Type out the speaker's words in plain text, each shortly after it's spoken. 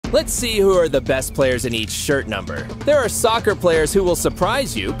Let's see who are the best players in each shirt number. There are soccer players who will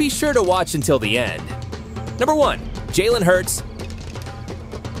surprise you. Be sure to watch until the end. Number 1, Jalen Hurts.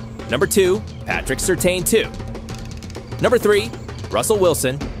 Number 2, Patrick Surtain 2. Number 3, Russell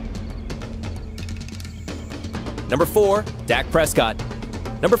Wilson. Number 4, Dak Prescott.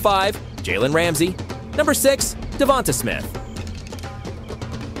 Number 5, Jalen Ramsey. Number 6, Devonta Smith.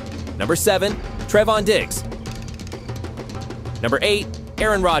 Number 7, Trevon Diggs. Number 8,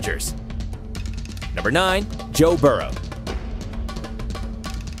 Aaron Rodgers. Number 9, Joe Burrow.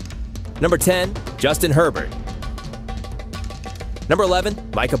 Number 10, Justin Herbert. Number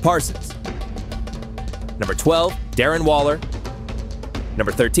 11, Micah Parsons. Number 12, Darren Waller.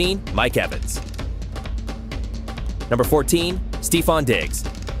 Number 13, Mike Evans. Number 14, Stephon Diggs.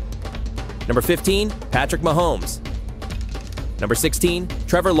 Number 15, Patrick Mahomes. Number 16,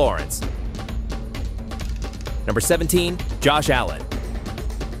 Trevor Lawrence. Number 17, Josh Allen.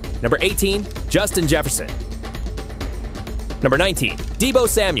 Number 18, Justin Jefferson. Number 19, Deebo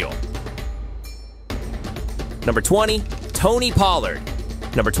Samuel. Number 20, Tony Pollard.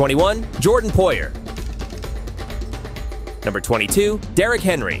 Number 21, Jordan Poyer. Number 22, Derrick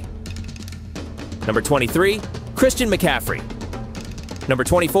Henry. Number 23, Christian McCaffrey. Number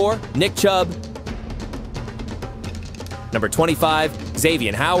 24, Nick Chubb. Number 25,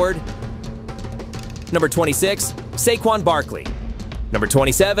 Xavier Howard. Number 26, Saquon Barkley. Number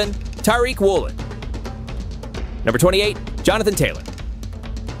 27, Tyreek Woolen. Number 28, Jonathan Taylor.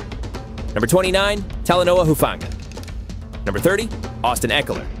 Number 29, Talanoa Hufanga. Number 30, Austin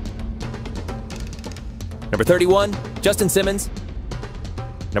Eckler. Number 31, Justin Simmons.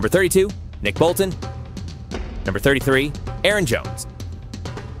 Number 32, Nick Bolton. Number 33, Aaron Jones.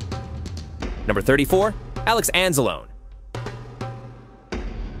 Number 34, Alex Anzalone.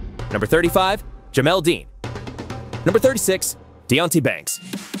 Number 35, Jamel Dean. Number 36, Deontay Banks.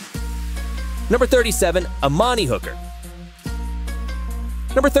 Number 37, Amani Hooker.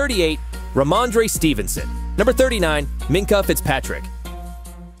 Number 38, Ramondre Stevenson. Number 39, Minkah Fitzpatrick.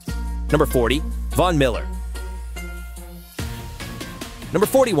 Number 40, Von Miller. Number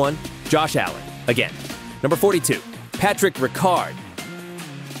 41, Josh Allen. Again. Number 42, Patrick Ricard.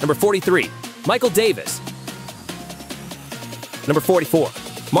 Number 43, Michael Davis. Number 44,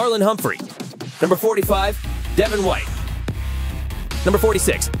 Marlon Humphrey. Number 45, Devin White. Number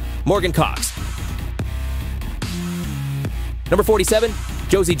 46, Morgan Cox. Number 47,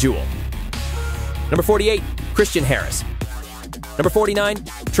 Josie Jewell. Number 48, Christian Harris. Number 49,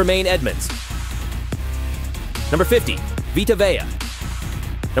 Tremaine Edmonds. Number 50, Vita Vea.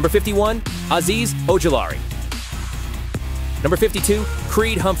 Number 51, Azeez Ojulari. Number 52,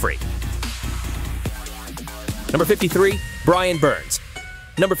 Creed Humphrey. Number 53, Brian Burns.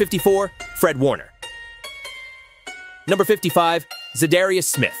 Number 54, Fred Warner. Number 55, Zadarius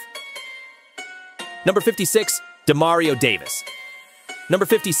Smith. Number 56, Demario Davis. Number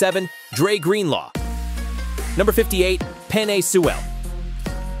 57, Dre Greenlaw. Number 58, Penei Sewell.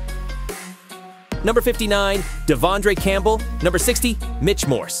 Number 59, Devondre Campbell. Number 60, Mitch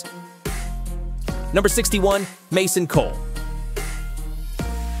Morse. Number 61, Mason Cole.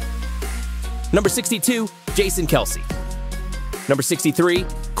 Number 62, Jason Kelsey. Number 63,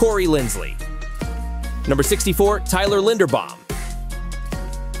 Corey Linsley. Number 64, Tyler Linderbaum.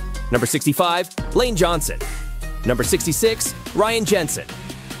 Number 65, Lane Johnson. Number 66, Ryan Jensen.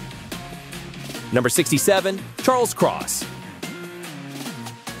 Number 67, Charles Cross.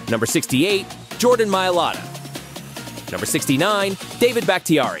 Number 68, Jordan Mailata. Number 69, David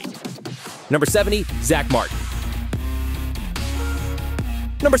Bakhtiari. Number 70, Zach Martin.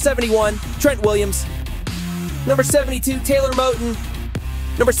 Number 71, Trent Williams. Number 72, Taylor Moton.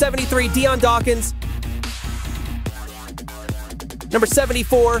 Number 73, Deion Dawkins. Number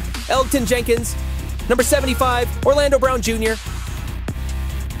 74, Elgton Jenkins. Number 75, Orlando Brown Jr.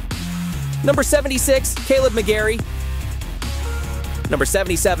 Number 76, Caleb McGarry. Number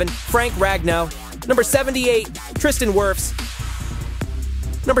 77, Frank Ragnow. Number 78, Tristan Wirfs.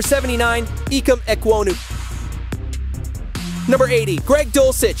 Number 79, Ikem Ekwonu. Number 80, Greg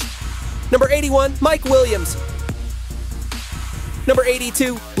Dulcich. Number 81, Mike Williams. Number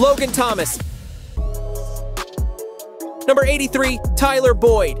 82, Logan Thomas. Number 83, Tyler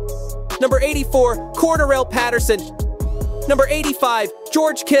Boyd. Number 84, Cordarrelle Patterson. Number 85,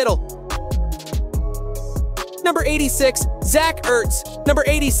 George Kittle. Number 86, Zach Ertz. Number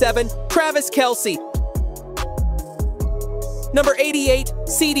 87, Travis Kelce. Number 88,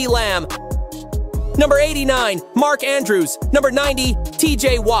 CeeDee Lamb. Number 89, Mark Andrews. Number 90,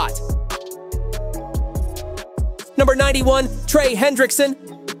 TJ Watt. Number 91, Trey Hendrickson.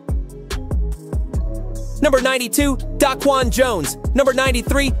 Number 92, Daquan Jones. Number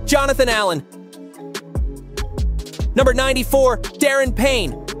 93, Jonathan Allen. Number 94, Darren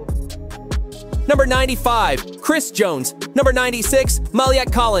Payne. Number 95, Chris Jones. Number 96,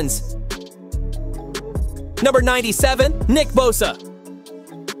 Maliek Collins. Number 97, Nick Bosa.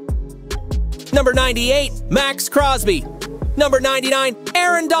 Number 98, Max Crosby. Number 99,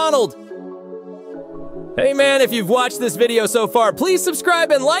 Aaron Donald. Hey man, if you've watched this video so far, please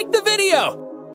subscribe and like the video.